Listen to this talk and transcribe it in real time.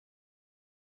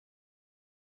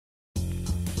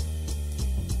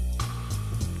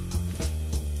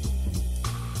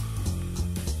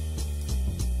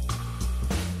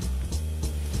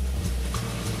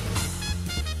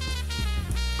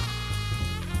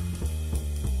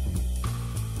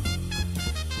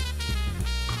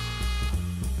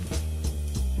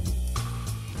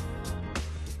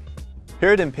Here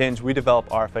at Impinj, we develop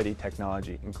RFID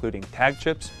technology, including tag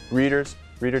chips, readers,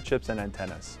 reader chips, and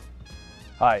antennas.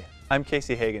 Hi, I'm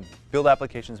Casey Hagan, Field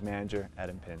Applications Manager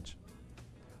at Impinj.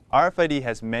 RFID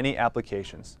has many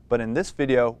applications, but in this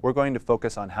video, we're going to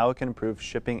focus on how it can improve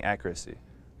shipping accuracy.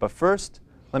 But first,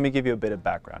 let me give you a bit of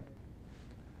background.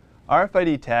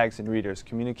 RFID tags and readers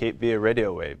communicate via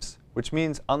radio waves, which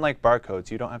means unlike barcodes,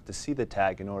 you don't have to see the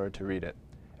tag in order to read it.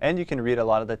 And you can read a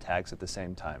lot of the tags at the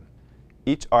same time.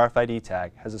 Each RFID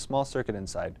tag has a small circuit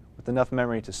inside with enough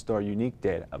memory to store unique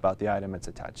data about the item it's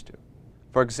attached to.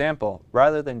 For example,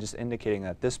 rather than just indicating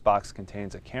that this box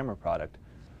contains a camera product,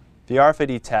 the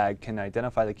RFID tag can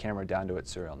identify the camera down to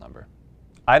its serial number.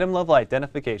 Item-level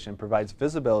identification provides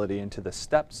visibility into the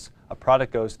steps a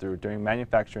product goes through during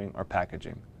manufacturing or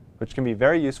packaging, which can be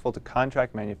very useful to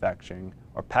contract manufacturing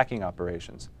or packing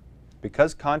operations.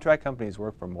 Because contract companies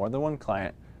work for more than one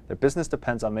client, their business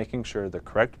depends on making sure the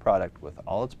correct product with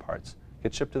all its parts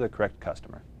gets shipped to the correct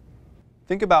customer.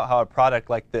 Think about how a product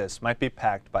like this might be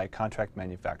packed by a contract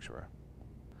manufacturer.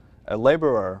 A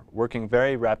laborer working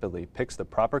very rapidly picks the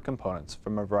proper components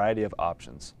from a variety of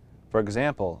options. For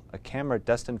example, a camera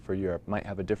destined for Europe might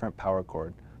have a different power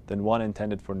cord than one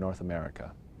intended for North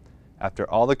America. After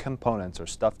all the components are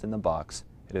stuffed in the box,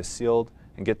 it is sealed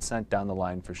and gets sent down the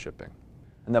line for shipping.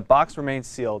 And the box remains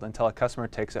sealed until a customer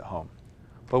takes it home.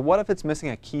 But what if it's missing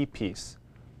a key piece?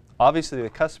 Obviously, the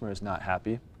customer is not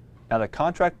happy. Now the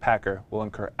contract packer will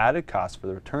incur added costs for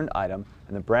the returned item,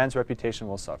 and the brand's reputation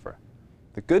will suffer.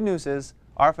 The good news is,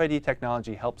 RFID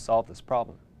technology helps solve this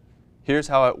problem. Here's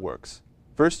how it works.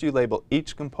 First, you label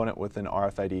each component with an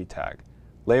RFID tag.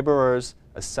 Laborers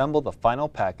assemble the final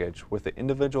package with the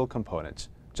individual components,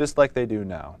 just like they do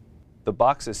now. The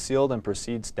box is sealed and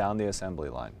proceeds down the assembly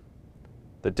line.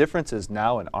 The difference is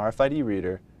now an RFID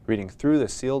reader reading through the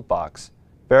sealed box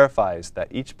verifies that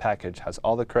each package has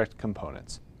all the correct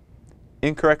components.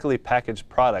 Incorrectly packaged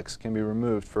products can be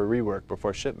removed for rework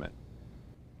before shipment.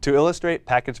 To illustrate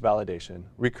package validation,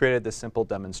 we created this simple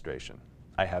demonstration.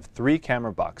 I have 3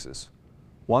 camera boxes.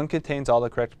 One contains all the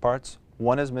correct parts,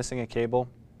 one is missing a cable,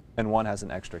 and one has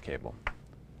an extra cable.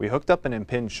 We hooked up an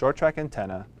Impinj short-track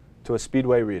antenna to a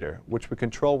Speedway reader, which we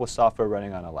control with software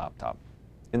running on a laptop.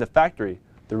 In the factory,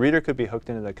 the reader could be hooked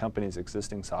into the company's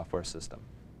existing software system.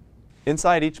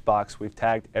 Inside each box, we've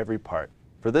tagged every part.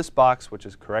 For this box, which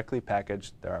is correctly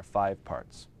packaged, there are 5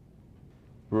 parts.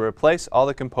 We replace all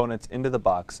the components into the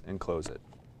box and close it.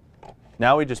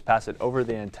 Now we just pass it over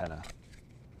the antenna.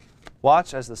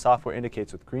 Watch as the software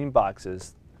indicates with green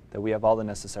boxes that we have all the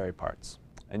necessary parts.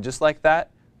 And just like that,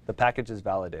 the package is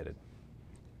validated.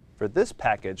 For this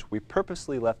package, we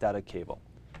purposely left out a cable.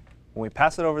 When we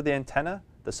pass it over the antenna,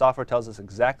 the software tells us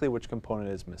exactly which component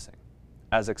is missing.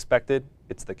 As expected,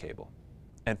 it's the cable.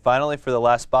 And finally, for the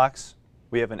last box,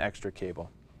 we have an extra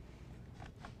cable.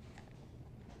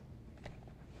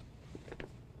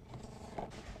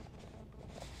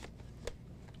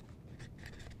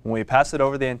 When we pass it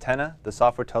over the antenna, the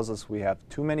software tells us we have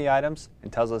too many items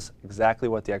and tells us exactly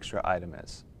what the extra item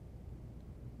is.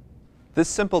 This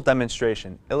simple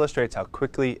demonstration illustrates how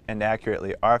quickly and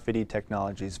accurately RFID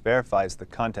technologies verifies the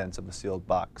contents of a sealed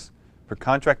box. For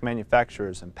contract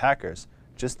manufacturers and packers,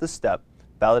 just this step,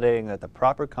 validating that the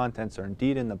proper contents are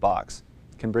indeed in the box,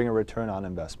 can bring a return on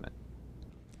investment.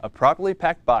 A properly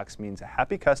packed box means a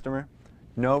happy customer,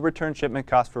 no return shipment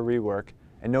cost for rework,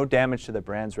 and no damage to the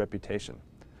brand's reputation.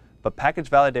 But package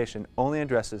validation only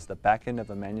addresses the back end of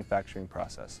a manufacturing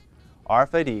process.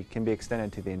 RFID can be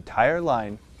extended to the entire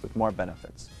line with more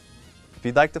benefits. If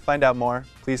you'd like to find out more,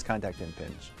 please contact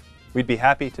Impinj. We'd be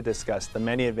happy to discuss the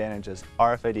many advantages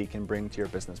RFID can bring to your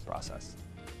business process.